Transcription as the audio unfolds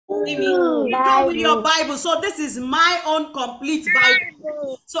See me? You come with your Bible. So this is my own complete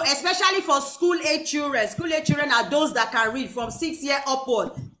Bible. So especially for school-age children are those that can read from 6 years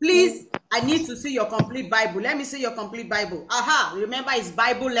upward. Please, I need to see your complete Bible. Let me see your complete Bible. Aha, remember it's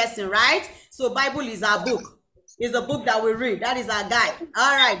Bible lesson, right? So Bible is our book. It's a book that we read. That is our guide.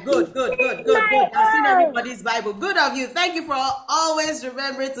 All right, good. I've seen everybody's Bible. Good of you. Thank you for always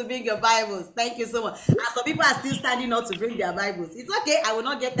remembering to bring your Bibles. Thank you so much. And some people are still standing up to bring their Bibles. It's okay. I will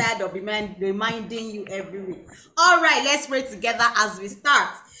not get tired of reminding you every week. All right, let's pray together as we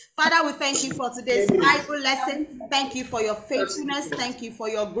start. Father, we thank you for today's Bible lesson. Thank you for your faithfulness. Thank you for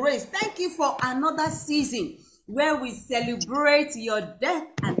your grace. Thank you for another season where we celebrate your death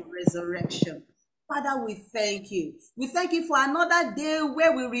and resurrection. Father, we thank you. We thank you for another day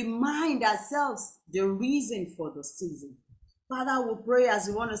where we remind ourselves the reason for the season. Father, we pray as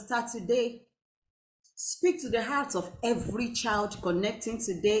we want to start today, speak to the hearts of every child connecting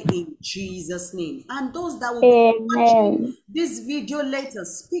today in Jesus' name. And those that will be watching this video later,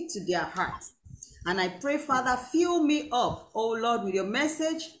 speak to their hearts. And I pray, Father, fill me up, oh Lord, with your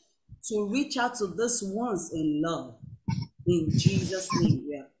message to reach out to these ones in love. In Jesus' name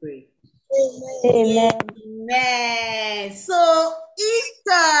we have prayed. Amen. Amen. So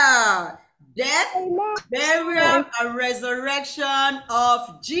Easter, death, burial, and resurrection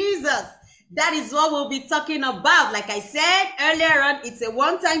of Jesus. That is what we'll be talking about. Like I said earlier on, it's a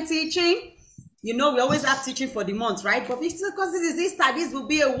one-time teaching. You know, we always have teaching for the month, right? But because this is Easter, this will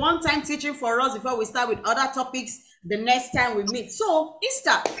be a one-time teaching for us before we start with other topics the next time we meet. So,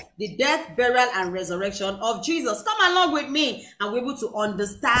 Easter, the death, burial, and resurrection of Jesus. Come along with me and we're able to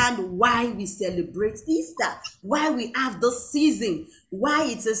understand why we celebrate Easter, why we have this season, why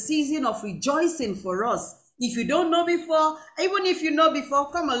it's a season of rejoicing for us. If you don't know before, even if you know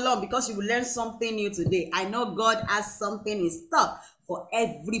before, come along because you will learn something new today. I know God has something in stock for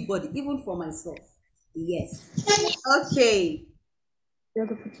everybody, even for myself. Yes. Okay.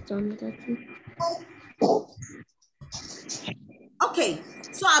 Okay.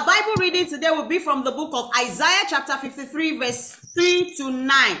 So our Bible reading today will be from the book of Isaiah chapter 53 verse 3 to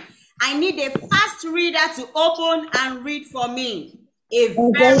 9. I need a fast reader to open and read for me. A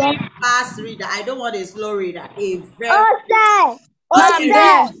very fast reader. I don't want a slow reader. A very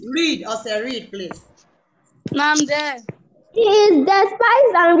read, please. I'm there. He is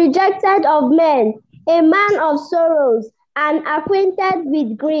despised and rejected of men, a man of sorrows, and acquainted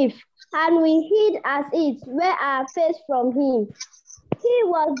with grief, and we hid as it were our face from him. He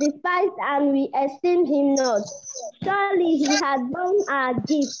was despised, and we esteemed him not. Surely he had borne our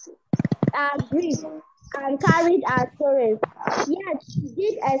gifts, our grief, and carried our sorrows. Yet we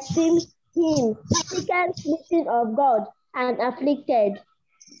did esteem him stricken, smitten of God, and afflicted.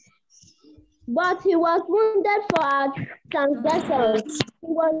 But he was wounded for our transgressions, he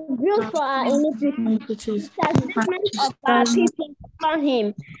was bruised for our iniquities. The chastisement of our people upon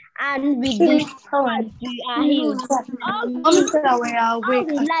him, and with this we are healed. All we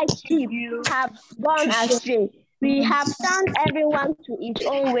like sheep have gone astray. We have turned everyone to his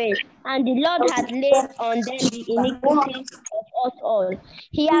own way, and the Lord has laid on them the iniquity of us all.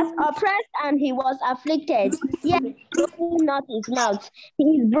 He has oppressed and he was afflicted, yet he opened not his mouth. He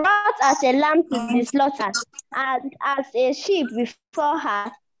is brought as a lamb to the slaughter, and as a sheep before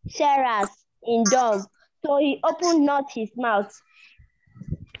her shearers in dumb. So he opened not his mouth.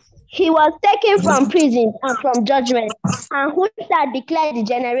 He was taken from prison and from judgment, and who shall declare the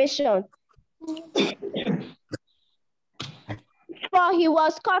generation? For he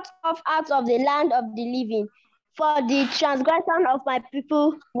was cut off out of the land of the living. For the transgression of my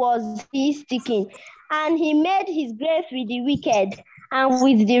people was he stricken. And he made his grave with the wicked and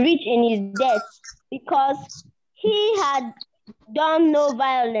with the rich in his death, because he had done no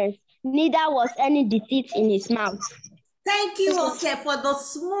violence, neither was any deceit in his mouth. Thank you, Jose, for the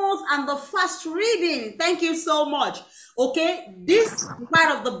smooth and the fast reading. Thank you so much. Okay, this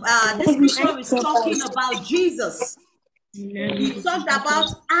part of the this scripture is talking about Jesus. He talked about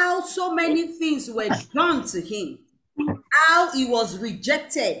how so many things were done to him, how he was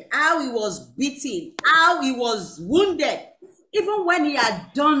rejected, how he was beaten, how he was wounded, even when he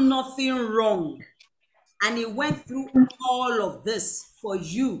had done nothing wrong. And he went through all of this for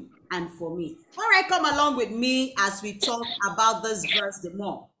you and for me. All right, come along with me as we talk about this verse the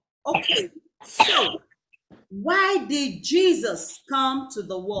more. Okay, so why did Jesus come to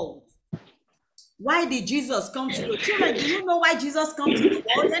the world? Why did Jesus come to the world? Children, do you know why Jesus came to the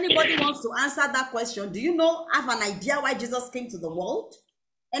world? Anybody wants to answer that question? Do you know, have an idea why Jesus came to the world?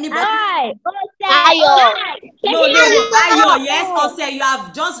 Anybody? Ayo. No, Ayo, yes. Ose, you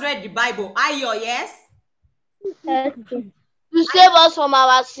have just read the Bible. Ayo, yes? Okay. To save us from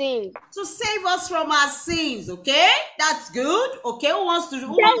our sins. To save us from our sins, okay? That's good. Okay, who wants to?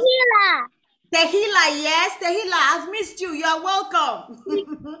 Tehila. Tehila, yes. Tehila, I've missed you. You are welcome.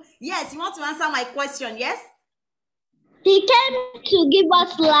 Yes, you want to answer my question, yes? He came to give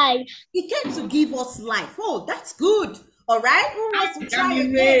us life. He came to give us life. Oh, that's good. All right, who wants to try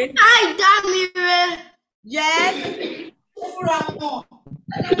again? Hi, Damire. Yes.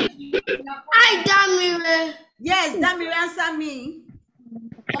 Hi, Damire. Yes, Damir, answer me.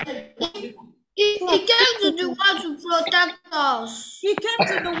 He came to the world to protect us. He came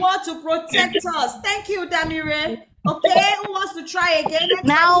to the world to protect us. Thank you, Damire. Okay, who wants to try again?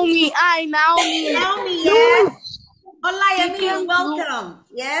 Naomi, Naomi. Naomi, yes. Olayemi, you're welcome.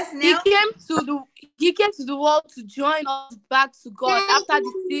 Yes, now. He came to the world to join us back to God after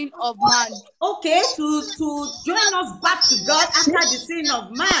the sin of man. Okay, to join us back to God after the sin of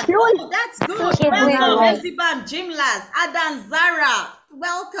man. Oh, that's good. Welcome, Ezibam, Jimlas, Adam, Zara.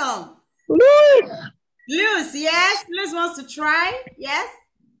 Welcome. Luz, yes. Luz wants to try. Yes.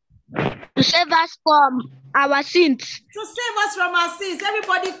 To save us from our sins. To save us from our sins.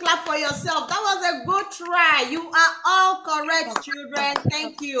 Everybody clap for yourself. That was a good try. You are all correct, children.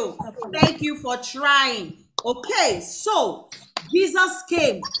 Thank you. Thank you for trying. Okay, so Jesus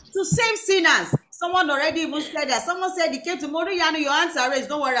came to save sinners. Someone already even said that. Someone said he came to Moriyanu. Your answer is,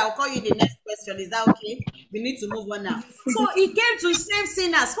 don't worry, I'll call you the next question. Is that okay? We need to move on now. So he came to save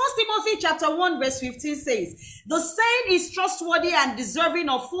sinners. 1 Timothy chapter 1 verse 15 says, the saying is trustworthy and deserving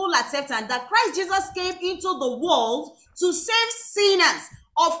of full acceptance that Christ Jesus came into the world to save sinners,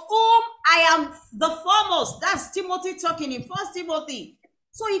 of whom I am the foremost. That's Timothy talking in 1 Timothy.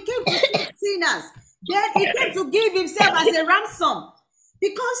 So he came to save sinners. Then he came to give himself as a ransom,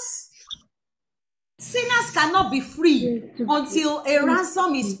 because sinners cannot be free until a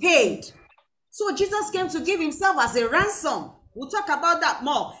ransom is paid. So Jesus came to give himself as a ransom. We'll talk about that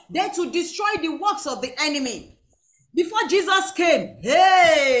more. Then to destroy the works of the enemy. Before Jesus came,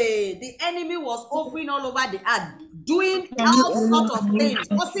 hey, the enemy was hovering all over the earth, doing all sorts of things,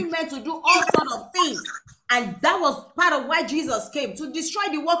 forcing men to do all sorts of things. And that was part of why Jesus came, to destroy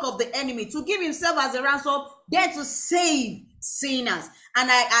the work of the enemy, to give himself as a ransom, then to save sinners. And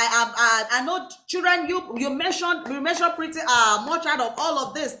I know, children, you mentioned pretty much out of all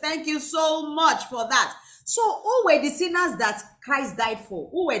of this. Thank you so much for that. So who were the sinners that Christ died for?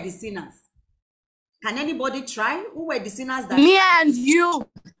 Who were the sinners? Can anybody try? Who were the sinners that? Me and you.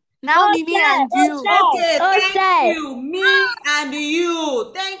 Naomi, me and you. Okay, thank you. Me and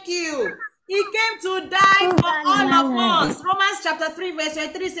you. Thank you. He came to die for all of us. Romans chapter 3 verse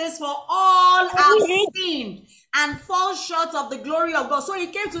 23 says, for all have sinned and fall short of the glory of God. So he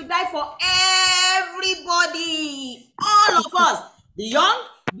came to die for everybody. All of us. The young,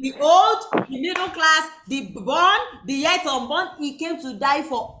 the old, the middle class, the born, the yet unborn. He came to die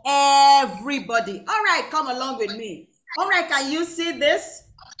for everybody. All right, come along with me. All right, can you see this?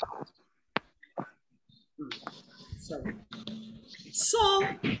 Sorry. So,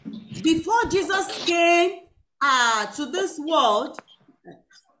 before Jesus came to this world,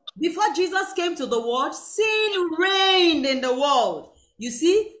 before Jesus came to the world, sin reigned in the world. You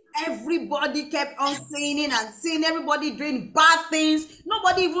see, everybody kept on sinning and sinning. Everybody doing bad things.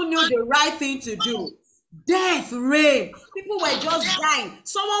 Nobody even knew the right thing to do. Death reigned. People were just dying.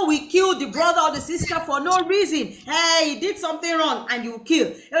 Someone will kill the brother or the sister for no reason. Hey, he did something wrong, and you kill.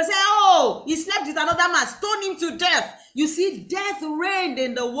 They'll say, oh, he slept with another man, stone him to death. You see, death reigned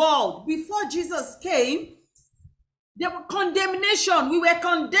in the world. Before Jesus came, there was condemnation. We were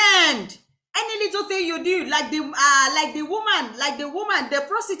condemned. Any little thing you do, like the woman, the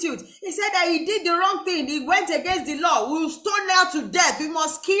prostitute, he said that he did the wrong thing. He went against the law. We will stone her to death. We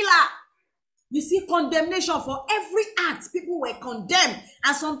must kill her. You see, condemnation for every act. People were condemned,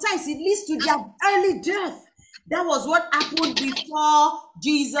 and sometimes it leads to their early death. That was what happened before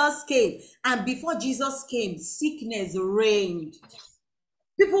Jesus came. And before Jesus came, sickness reigned.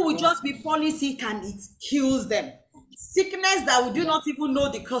 People will just be falling sick and it kills them. Sickness that we do not even know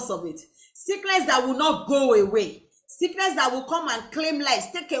the cause of it. Sickness that will not go away. Sickness that will come and claim lives,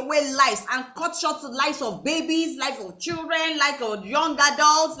 take away lives, and cut short the lives of babies, lives of children, lives of young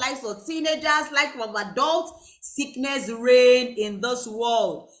adults, lives of teenagers, lives of adults. Sickness reigned in this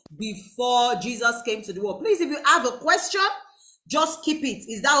world before Jesus came to the world. Please, if you have a question, just keep it.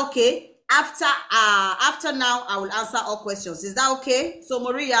 Is that okay? After now, I will answer all questions. Is that okay? So,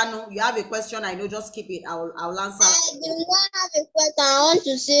 Maria, you have a question. I know. Just keep it. I will answer. I do not have a question. I want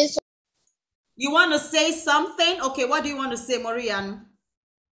to say something. You want to say something? Okay, what do you want to say, Marianne?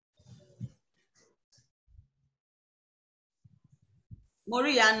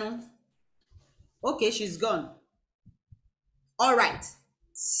 Marianne. Okay, she's gone. All right.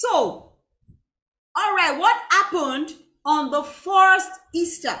 So, all right, what happened on the first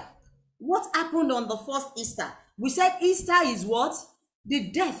Easter? What happened on the first Easter? We said Easter is what? The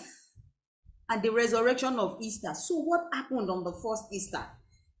death and the resurrection of Easter. So what happened on the first Easter?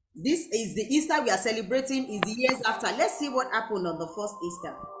 This is the Easter we are celebrating, is the years after. Let's see what happened on the first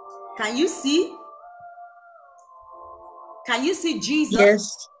Easter. Can you see? Can you see Jesus?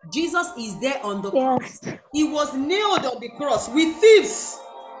 Yes. Jesus is there on the cross. He was nailed on the cross with thieves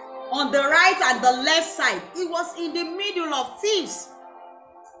on the right and the left side. He was in the middle of thieves.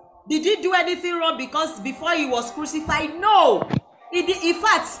 Did he do anything wrong because before he was crucified? No. He did, in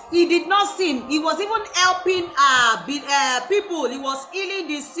fact, he did not sin. He was even helping people. He was healing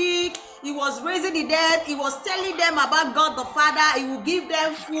the sick. He was raising the dead. He was telling them about God the Father. He would give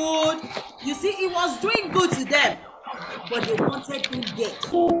them food. You see, he was doing good to them. But they wanted him dead.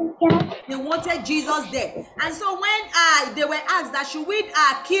 They wanted Jesus dead. And so when they were asked that should we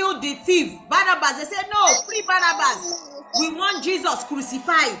kill the thief, Barabbas, they said, no, free Barabbas. We want Jesus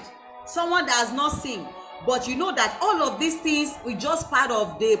crucified. Someone that has not sinned. But you know that all of these things were just part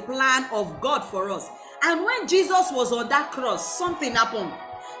of the plan of God for us. And when Jesus was on that cross, something happened.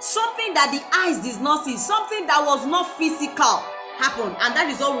 Something that the eyes did not see. Something that was not physical happened. And that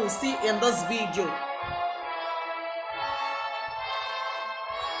is what we'll see in this video.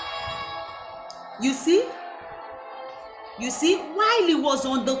 You see? You see? While he was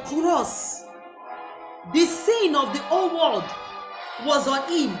on the cross, the sin of the whole world was on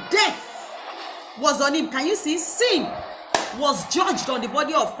him. Death was on him. Can you see? Sin was judged on the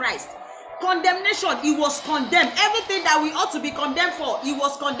body of Christ. Condemnation, he was condemned. Everything that we ought to be condemned for, he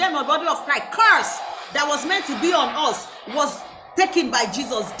was condemned on the body of Christ. Curse that was meant to be on us was taken by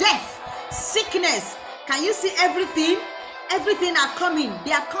Jesus. Death, sickness. Can you see everything? Everything are coming.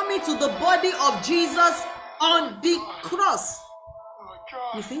 They are coming to the body of Jesus on the cross. Oh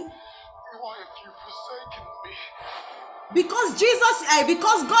God, you see? Why have you forsaken me? Because Jesus,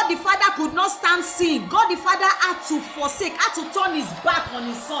 because God the Father could not stand sin. God the Father had to forsake, had to turn his back on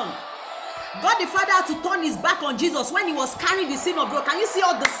his son. God the Father had to turn his back on Jesus when he was carrying the sin of the world. Can you see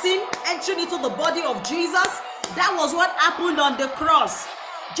all the sin entering into the body of Jesus? That was what happened on the cross.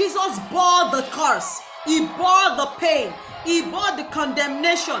 Jesus bore the curse. He bore the pain. He bore the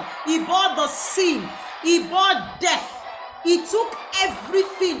condemnation. He bore the sin. He bore death. He took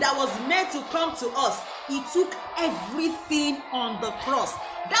everything that was meant to come to us. He took everything on the cross.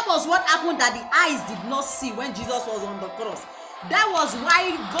 That was what happened that the eyes did not see when Jesus was on the cross. That was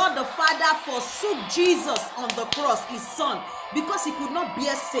why God the Father forsook Jesus on the cross, his son, because he could not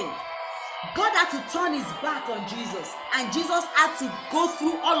bear sin. God had to turn his back on Jesus, and Jesus had to go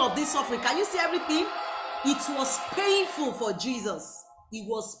through all of this suffering. Can you see everything? It was painful for Jesus. It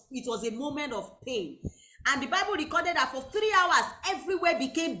was a moment of pain. And the Bible recorded that for 3 hours, everywhere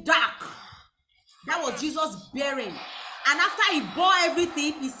became dark. That was Jesus bearing. And after he bore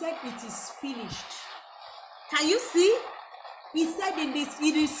everything, he said, it is finished. Can you see? He said in this,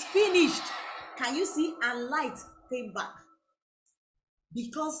 it is finished. Can you see? And light came back.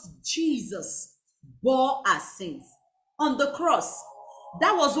 Because Jesus bore our sins on the cross.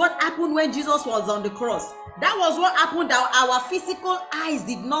 That was what happened when Jesus was on the cross. That was what happened that our physical eyes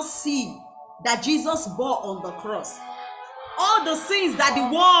did not see, that Jesus bore on the cross. All the sins that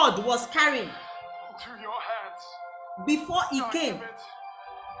the world was carrying before he came,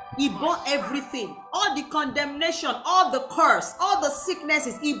 he bore everything. All the condemnation, all the curse, all the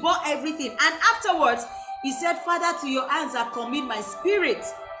sicknesses, he bore everything. And afterwards, he said, Father, to your hands I commit my spirit.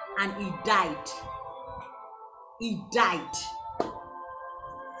 And he died. He died.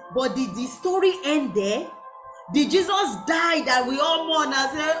 But did the story end there? Did Jesus die that we all mourn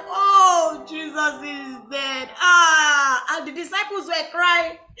and say, oh, Jesus is dead? And the disciples were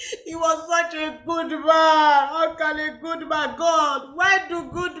crying. He was such a good man. How can a good man, God, why do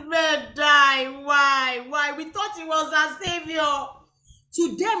good men die? Why? We thought he was our savior.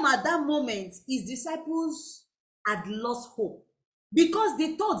 To them at that moment, his disciples had lost hope because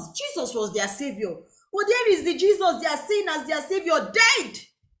they thought Jesus was their savior. But there is the Jesus they are seeing as their savior dead.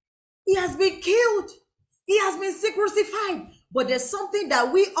 He has been killed. He has been crucified. But there's something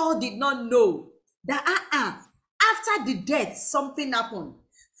that we all did not know. That after the death, something happened.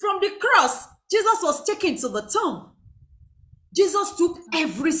 From the cross, Jesus was taken to the tomb. Jesus took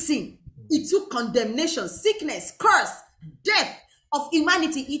everything. He took condemnation, sickness, curse, death of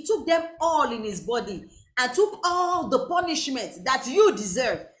humanity. He took them all in his body and took all the punishment that you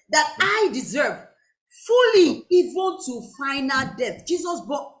deserve, that I deserve, fully, even to final death. Jesus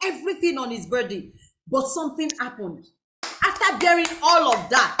bore everything on his body. But something happened. After bearing all of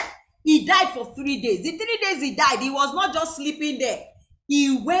that, He died for 3 days. The 3 days he died, he was not just sleeping there.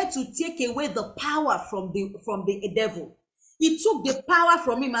 He went to take away the power from the devil. He took the power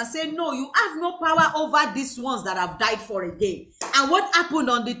from him and said, no, you have no power over these ones that have died for again. And what happened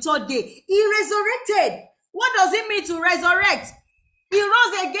on the 3rd day? He resurrected. What does it mean to resurrect? He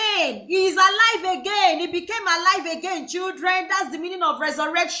rose again. He is alive again. He became alive again, children. That's the meaning of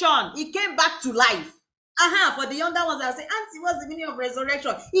resurrection. He came back to life. For the younger ones, I'll say, Auntie, what's the meaning of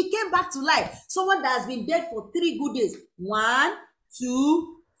resurrection? He came back to life. Someone that has been dead for 3 good days. 1,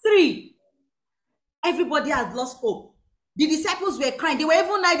 2, 3. Everybody has lost hope. The disciples were crying. They were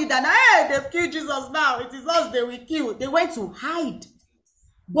even hiding that, hey, they've killed Jesus now. It is us they will kill. They went to hide.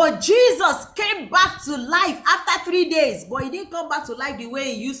 But Jesus came back to life after 3 days. But he didn't come back to life the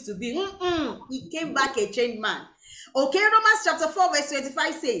way he used to be. He came back a changed man. Okay, Romans chapter 4 verse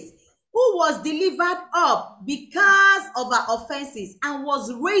 25 says, who was delivered up because of our offenses and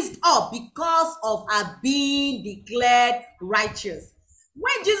was raised up because of our being declared righteous.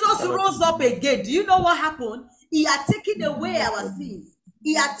 When Jesus rose up again, do you know what happened? He had taken away our sins.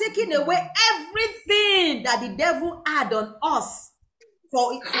 He had taken away everything that the devil had on us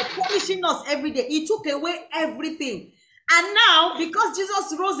for punishing us every day. He took away everything. And now, because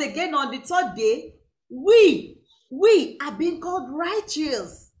Jesus rose again on the 3rd day, we are being called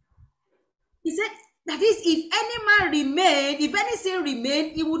righteous. He said, that is, if any man remain, if any sin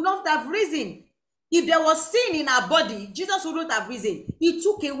remain, he would not have risen. If there was sin in our body, Jesus wouldn't have risen. He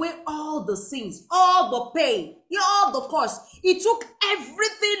took away all the sins, all the pain, all the curse. He took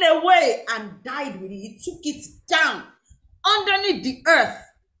everything away and died with it. He took it down underneath the earth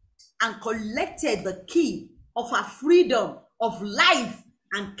and collected the key of our freedom, of life,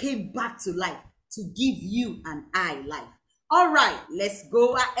 and came back to life to give you and I life. All right, let's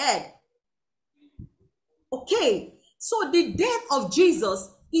go ahead. Okay, so the death of Jesus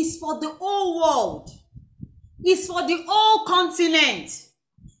is for the whole world. It's for the whole continent.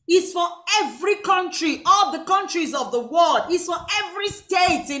 It's for every country, all the countries of the world. It's for every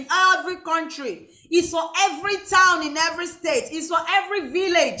state in every country. It's for every town in every state. It's for every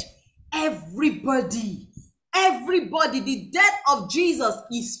village. Everybody. Everybody. The death of Jesus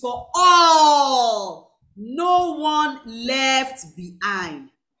is for all. No one left behind.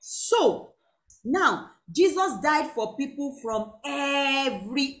 So, now, Jesus died for people from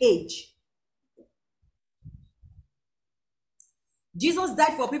every age. Jesus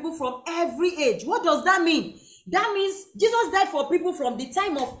died for people from every age. What does that mean? That means Jesus died for people from the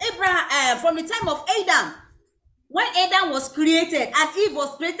time of Abraham, from the time of Adam. When Adam was created and Eve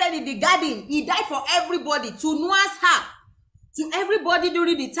was created in the garden, he died for everybody, to Noah's ark, to everybody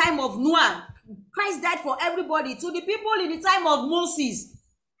during the time of Noah. Christ died for everybody, to the people in the time of Moses.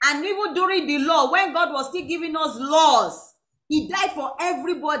 And even during the law, when God was still giving us laws, he died for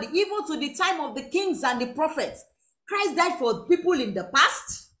everybody, even to the time of the kings and the prophets. Christ died for people in the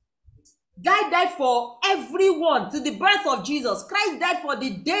past. God died for everyone to the birth of Jesus. Christ died for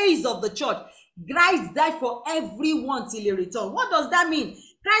the days of the church. Christ died for everyone till he returned. What does that mean?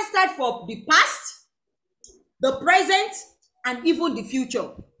 Christ died for the past, the present, and even the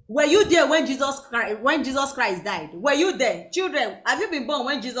future. Were you there when Jesus Christ died? Were you there? Children, have you been born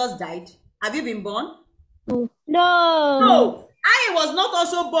when Jesus died? Have you been born? No. No. I was not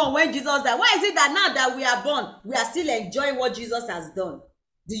also born when Jesus died. Why is it that now that we are born, we are still enjoying what Jesus has done?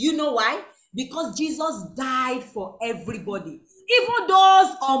 Do you know why? Because Jesus died for everybody. Even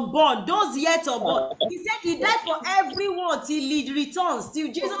those unborn, those yet unborn. He said he died for everyone till he returns, till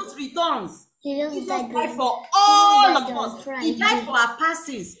Jesus returns. Jesus died for all of us. He died for our past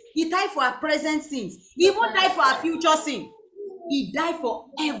sins. He died for our present sins. He even died for our future sin. He died for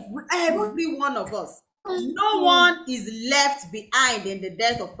every one of us. No one is left behind in the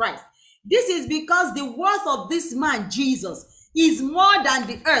death of Christ. This is because the worth of this man, Jesus, is more than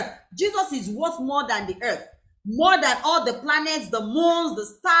the earth. Jesus is worth more than the earth. More than all the planets, the moons, the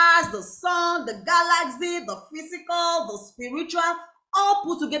stars, the sun, the galaxy, the physical, the spiritual, all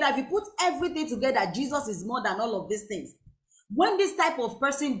put together. If you put everything together, Jesus is more than all of these things. When this type of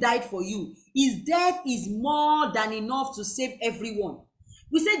person died for you, his death is more than enough to save everyone.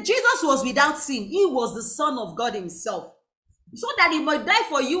 We said Jesus was without sin. He was the Son of God himself. So that he might die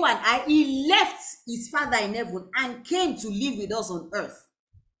for you and I, he left his Father in heaven and came to live with us on earth.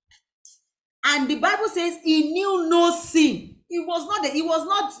 And the Bible says he knew no sin. He was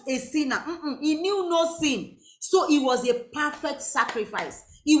not a sinner. He knew no sin. So he was a perfect sacrifice.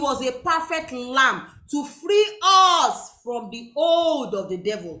 He was a perfect lamb to free us from the hold of the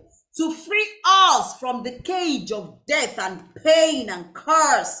devil, to free us from the cage of death and pain and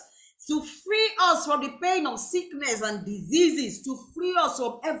curse, to free us from the pain of sickness and diseases, to free us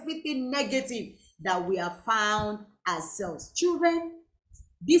from everything negative that we have found ourselves. Children,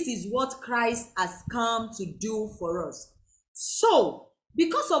 this is what Christ has come to do for us. So,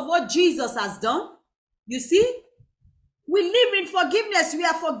 because of what Jesus has done, you see, we live in forgiveness. We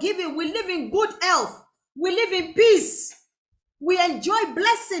are forgiven. We live in good health. We live in peace. We enjoy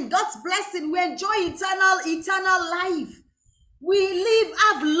blessing, God's blessing. We enjoy eternal life. We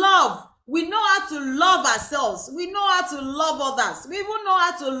have love. We know how to love ourselves. We know how to love others. We even know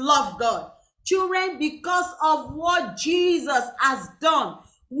how to love God. Children, because of what Jesus has done,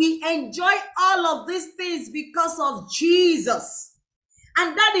 we enjoy all of these things because of Jesus.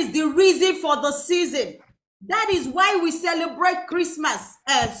 And that is the reason for the season. That is why we celebrate Christmas.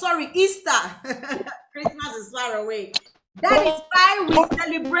 Easter. Christmas is far away. That is why we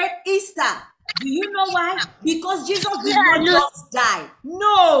celebrate Easter. Do you know why? Because Jesus did not just die.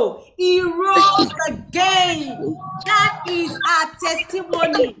 No, he rose again. That is our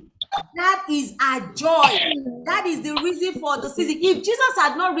testimony. That is our joy. That is the reason for the season. If Jesus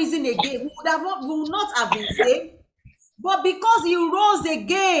had not risen again, we would not have been saved. But because he rose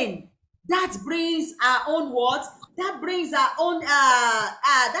again, that brings our own what? That brings our own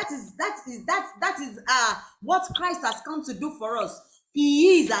that is what Christ has come to do for us.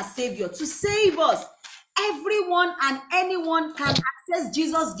 He is our savior to save us. Everyone and anyone can access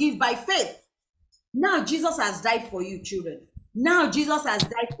Jesus' gift by faith. Now Jesus has died for you, children. Now Jesus has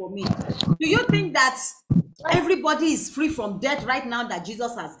died for me. Do you think that everybody is free from death right now that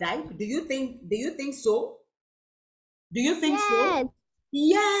Jesus has died? Do you think so? Do you think so?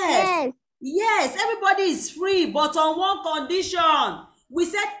 Yes. Yes, everybody is free, but on one condition. We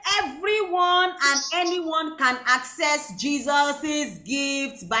said everyone and anyone can access Jesus's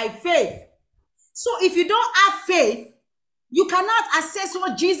gifts by faith. So if you don't have faith, you cannot access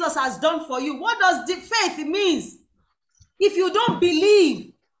what Jesus has done for you. What does the faith mean? If you don't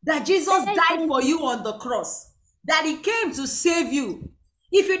believe that Jesus died for you on the cross, that he came to save you,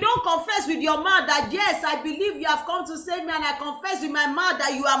 if you don't confess with your mouth that, yes, I believe you have come to save me, and I confess with my mouth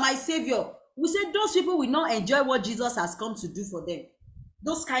that you are my savior, we say those people will not enjoy what Jesus has come to do for them.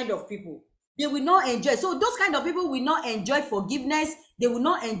 Those kind of people, they will not enjoy. So those kind of people will not enjoy forgiveness. They will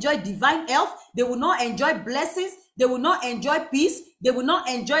not enjoy divine health. They will not enjoy blessings. They will not enjoy peace. They will not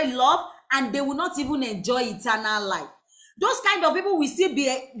enjoy love. And they will not even enjoy eternal life. Those kind of people will still be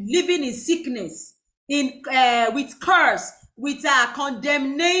living in sickness, with curse, with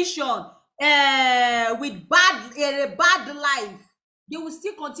condemnation, with bad life. They will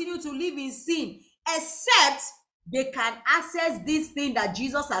still continue to live in sin, except they can access this thing that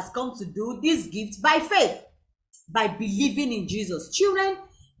Jesus has come to do, this gift, by faith, by believing in Jesus. Children,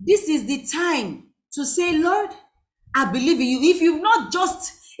 this is the time to say, Lord, I believe in you. If you've not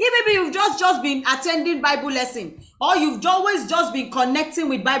just, maybe you've just been attending Bible lesson, or you've always just been connecting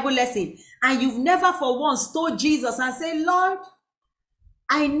with Bible lesson, and you've never for once told Jesus and say, Lord,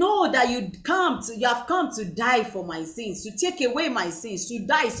 I know that you have come to die for my sins, to take away my sins, to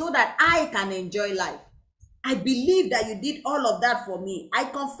die so that I can enjoy life. I believe that you did all of that for me. I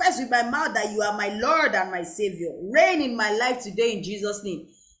confess with my mouth that you are my Lord and my Savior. Reign in my life today in Jesus' name.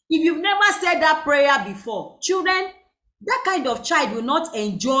 If you've never said that prayer before, children, that kind of child will not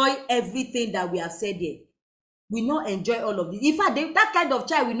enjoy everything that we have said here. Will not enjoy all of this. In fact, that kind of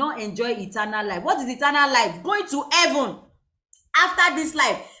child will not enjoy eternal life. What is eternal life? Going to heaven after this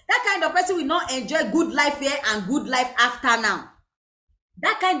life. That kind of person will not enjoy good life here and good life after now.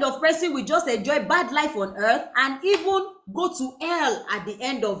 That kind of person will just enjoy bad life on earth and even go to hell at the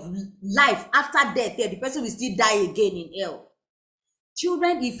end of life. After death, the person will still die again in hell.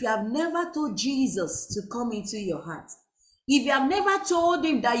 Children, if you have never told Jesus to come into your heart, if you have never told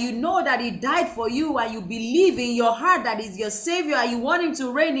him that you know that he died for you and you believe in your heart that he's your savior and you want him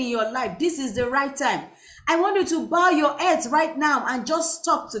to reign in your life, this is the right time. I want you to bow your heads right now and just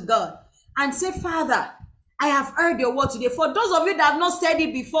talk to God and say, Father, I have heard your word today. For those of you that have not said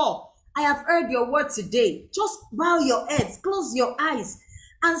it before, I have heard your word today. Just bow your heads, close your eyes,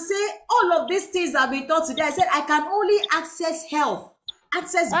 and say, all of these things have been taught today. I said, I can only access health,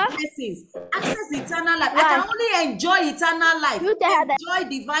 access blessings, access eternal life. I can only enjoy eternal life,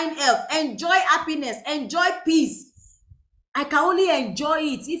 enjoy divine health, enjoy happiness, enjoy peace. I can only enjoy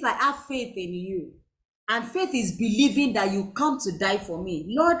it if I have faith in you. And faith is believing that you come to die for me.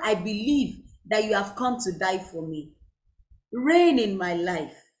 Lord, I believe that you have come to die for me. Reign in my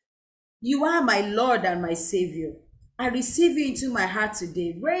life. You are my Lord and my Savior. I receive you into my heart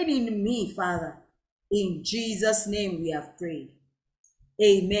today. Reign in me, Father. In Jesus' name we have prayed.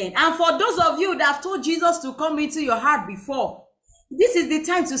 Amen. And for those of you that have told Jesus to come into your heart before, This is the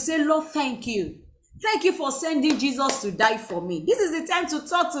time to say, Lord, thank you. Thank you for sending Jesus to die for me. This is the time to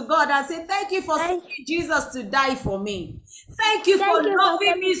talk to God and say, thank you for sending Jesus to die for me. Thank you for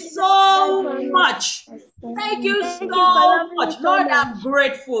loving me so much. Thank you so much. Lord, I'm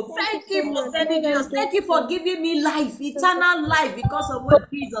grateful. Thank you for sending Jesus. Thank you for giving me life, eternal life, because of what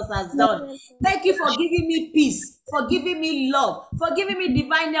Jesus has done. Thank you for giving me peace, for giving me love, for giving me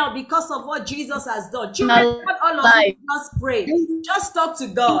divine help because of what Jesus has done. Children, all of you just pray. Just talk to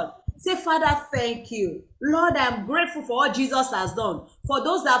God. Say, Father, thank you. Lord, I'm grateful for what Jesus has done. For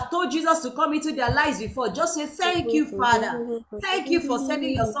those that have told Jesus to come into their lives before, just say, thank you, Father. Thank you for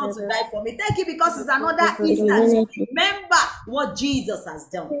sending your son to die for me. Thank you because it's another instant to remember what Jesus has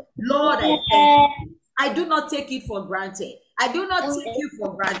done. Lord, I thank you. I do not take it for granted. I do not take you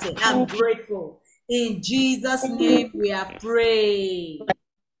for granted. I'm grateful. In Jesus' name we are praying.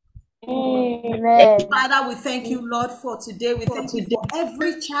 Amen. Father, we thank you, Lord, for today. We thank you for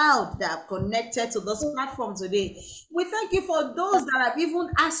every child that have connected to this platform today. We thank you for those that have even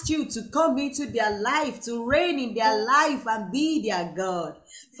asked you to come into their life, to reign in their life and be their God.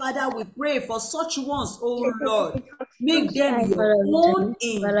 Father, we pray for such ones, oh Lord. Make them your own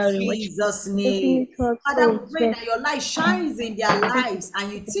in Jesus' name. Father, we pray that your light shines in their lives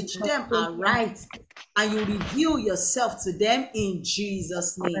and you teach them aright and you reveal yourself to them in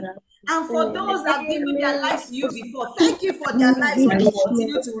Jesus' name. And for those that have given their lives to you before, thank you for their lives and they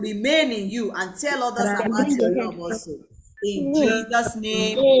continue to remain in you and tell others about your love also. In Jesus'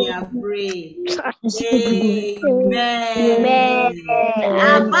 name we are praying. Amen.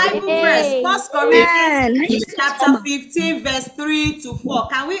 Our Bible verse, 1 Corinthians chapter 15, verse 3 to 4.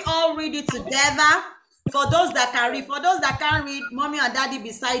 Can we all read it together? For those that can read, for those that can't read, mommy and daddy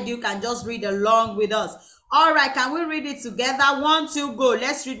beside you can just read along with us. All right, can we read it together? 1, 2, go.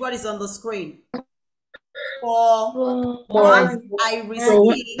 Let's read what is on the screen. For what I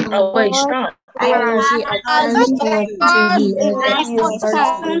received, I pass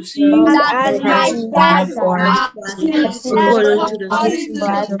on to you.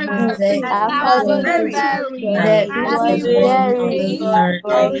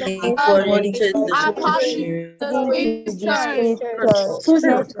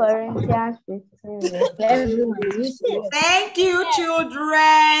 Thank you,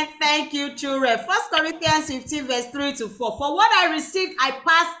 children. Thank you, children. 1 Corinthians 15, verse 3 to 4. For what I received, I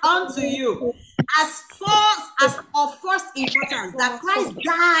pass on to you. As of first importance, that Christ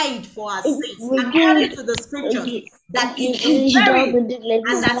died for our sins, according to the scriptures, that he was buried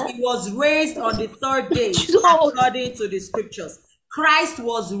and that he was raised on the third day, according to the scriptures. Christ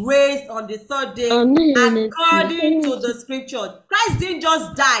was raised on the third day, according to the scriptures. Christ didn't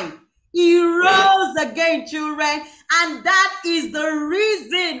just die. He rose again, children, and that is the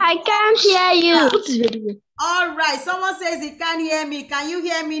reason. I can't hear you. All right, someone says he can't hear me. Can you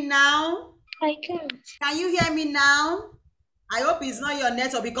hear me now? I can't. Can you hear me now? I hope it's not your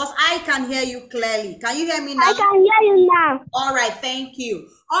network because I can hear you clearly. Can you hear me now? I can hear you now. All right, thank you.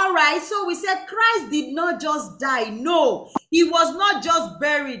 All right, so we said Christ did not just die. No, he was not just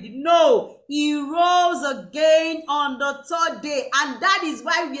buried. No, he rose again on the third day. And that is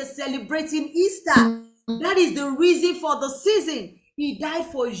why we are celebrating Easter. That is the reason for the season. He died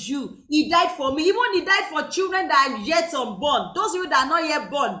for you. He died for me. Even he died for children that are yet unborn. Those of you that are not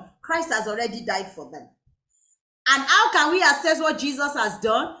yet born, Christ has already died for them. And how can we assess what Jesus has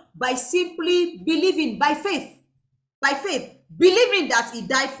done? By simply believing, by faith. By faith. Believing that he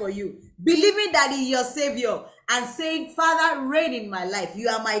died for you. Believing that he is your savior. And saying, Father, reign in my life. You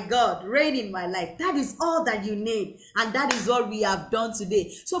are my God. Reign in my life. That is all that you need. And that is what we have done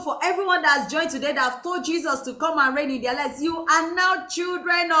today. So for everyone that has joined today, that have told Jesus to come and reign in their lives, you are now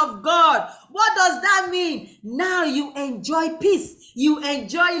children of God. What does that mean? Now you enjoy peace. You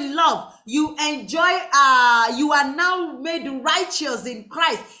enjoy love. You enjoy, you are now made righteous in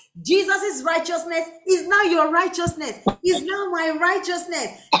Christ. Jesus' righteousness is now your righteousness. Is now my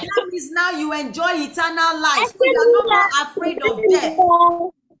righteousness. That means now you enjoy eternal life. So you are no more afraid of death.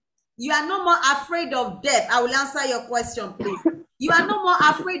 You are no more afraid of death. I will answer your question, please. You are no more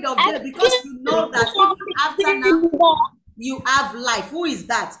afraid of death because you know that even after now, you have life. Who is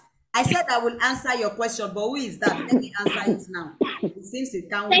that? I said I will answer your question, but who is that? Let me answer it now. It seems it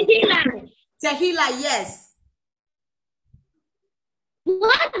can't. Tehila, yes.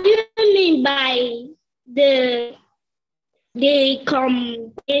 What do you mean by the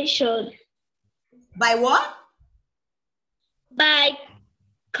condemnation? By what? By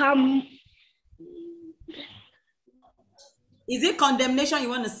Is it condemnation you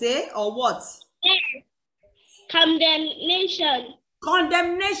want to say or what? condemnation.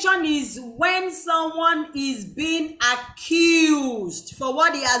 Condemnation is when someone is being accused for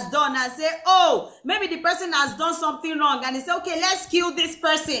what he has done and say, oh, maybe the person has done something wrong, and he say, okay, let's kill this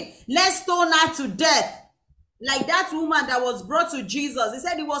person, let's stone her to death. Like that woman that was brought to Jesus. He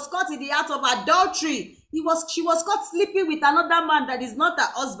said he was caught in the act of adultery. She was caught sleeping with another man that is not her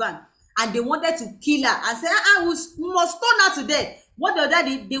husband, and they wanted to kill her and say, we must stone her to death. What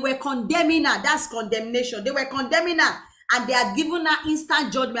they were condemning her. That's condemnation. They were condemning her, and they had given her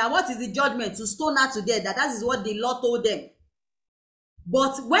instant judgment. And what is the judgment? To stone her to death. That is what the law told them.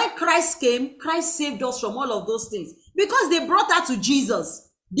 But when Christ came, Christ saved us from all of those things, because they brought her to Jesus.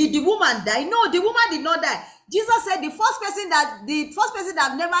 Did the woman die? No, the woman did not die. Jesus said the first person that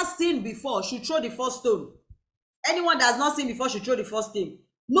I've never seen before should throw the first stone. Anyone that has not seen before should throw the first stone.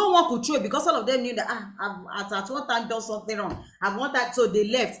 No one could throw it, because all of them knew that I've at one time done something wrong. I've want that, so they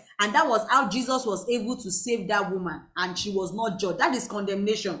left. And that was how Jesus was able to save that woman, and she was not judged. That is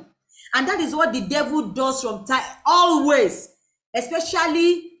condemnation. And that is what the devil does from time, always,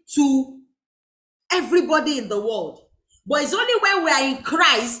 especially to everybody in the world. But it's only when we are in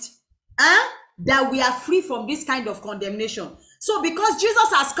Christ that we are free from this kind of condemnation. So because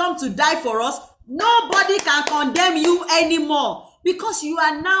Jesus has come to die for us, nobody can condemn you anymore, because you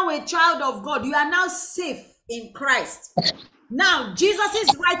are now a child of God. You are now safe in Christ. Now,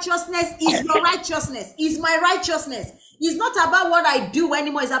 Jesus' righteousness is your righteousness, is my righteousness. It's not about what I do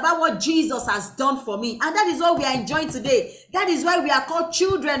anymore. It's about what Jesus has done for me. And that is what we are enjoying today. That is why we are called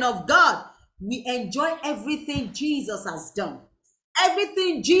children of God. We enjoy everything Jesus has done.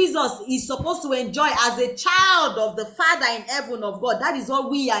 Everything Jesus is supposed to enjoy as a child of the Father in heaven of God. That is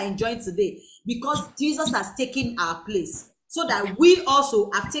what we are enjoying today, because Jesus has taken our place, so that we also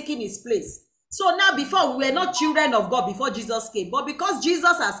have taken his place. So now, before, we were not children of God before Jesus came, but because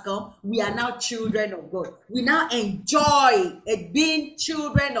Jesus has come, we are now children of God. We now enjoy being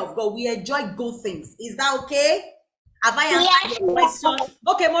children of God. We enjoy good things. Is that okay? Have I answered your question?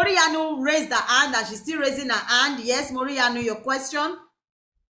 Okay, Morianu raised her hand, and she's still raising her hand. Yes, Morianu, your question?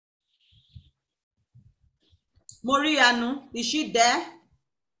 Morianu, is she there?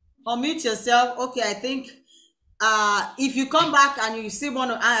 Unmute yourself. Okay, I think if you come back and you still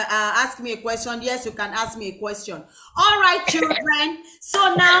want to ask me a question, yes, you can ask me a question. All right, children.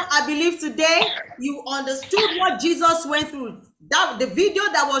 So now I believe today you understood what Jesus went through. That the video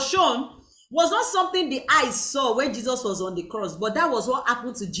that was shown was not something the eyes saw when Jesus was on the cross, but that was what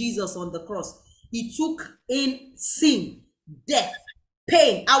happened to Jesus on the cross. He took in sin, death,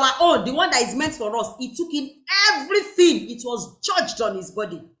 pain, our own, the one that is meant for us. He took in everything. It was judged on his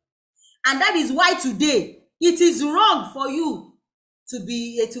body. And that is why today it is wrong for you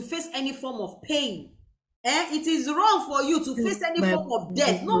to face any form of pain. It is wrong for you to face any form of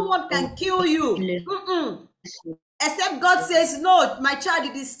death. No one can kill you. Except God says, no, my child,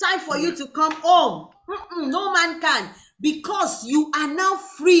 it is time for you to come home. No man can, because you are now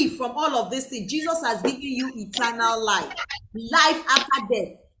free from all of these things. Jesus has given you eternal life, life after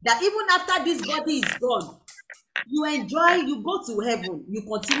death. That even after this body is gone, you enjoy, you go to heaven, you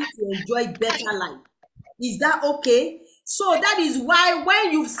continue to enjoy better life. Is that okay? So that is why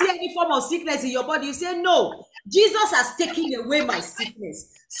when you see any form of sickness in your body, you say, no, Jesus has taken away my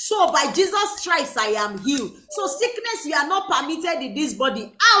sickness. So by Jesus' stripes, I am healed. So sickness, you are not permitted in this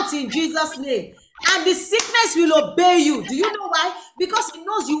body. Out in Jesus' name. And the sickness will obey you. Do you know why? Because it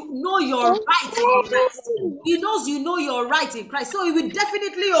knows you know your right in Christ. It knows you know your right in Christ. So it will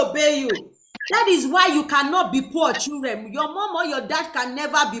definitely obey you. That is why you cannot be poor, children. Your mom or your dad can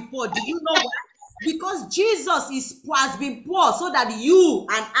never be poor. Do you know why? Because Jesus has been poor so that you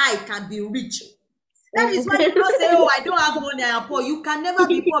and I can be rich. That is why you don't say, oh, I don't have money, I am poor. You can never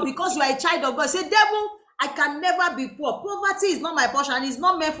be poor because you are a child of God. Say, devil, I can never be poor. Poverty is not my portion, and it's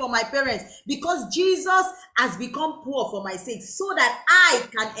not meant for my parents, because Jesus has become poor for my sake, so that I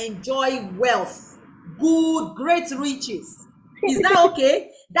can enjoy wealth, good, great riches. Is that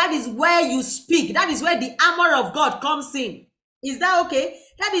okay? That is where you speak. That is where the armor of God comes in. Is that okay?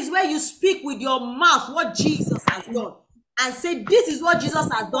 That is where you speak with your mouth what Jesus has done, and say, this is what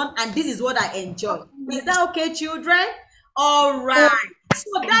Jesus has done, and this is what I enjoy. Is that okay, children? All right.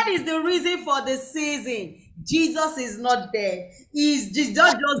 So that is the reason for the season. Jesus is not dead. Jesus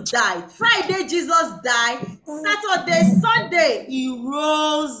just died. Friday, Jesus died. Saturday, Sunday, he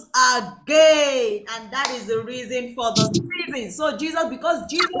rose again. And that is the reason for the season. So Jesus, because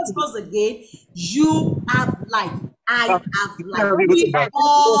Jesus rose again, you have life. I have life. We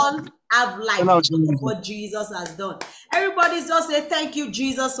all have life. What Jesus has done. Everybody's just say thank you,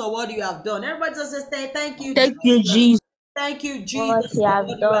 Jesus, for what you have done. Everybody just say thank you, thank you, Jesus. Thank you, Jesus, for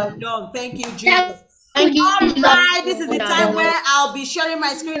what you have done. Thank you, Jesus. Thank you. All right, this is the time where I'll be sharing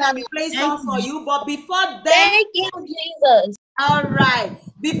my screen and be playing songs for you. But before then, Thank you, Jesus. all right.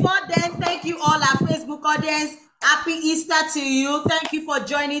 Before then, thank you all our Facebook audience. Happy Easter to you. Thank you for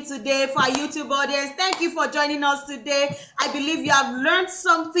joining today. For our YouTube audience, thank you for joining us today. I believe you have learned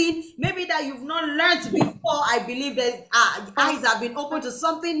something, maybe that you've not learned before. I believe that eyes have been opened to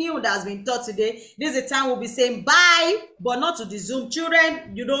something new that has been taught today. This is the time we'll be saying bye, but not to the Zoom.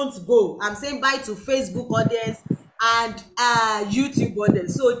 Children, you don't go. I'm saying bye to Facebook audience and YouTube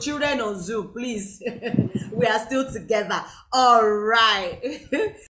audience. So children on Zoom, please. We are still together. All right.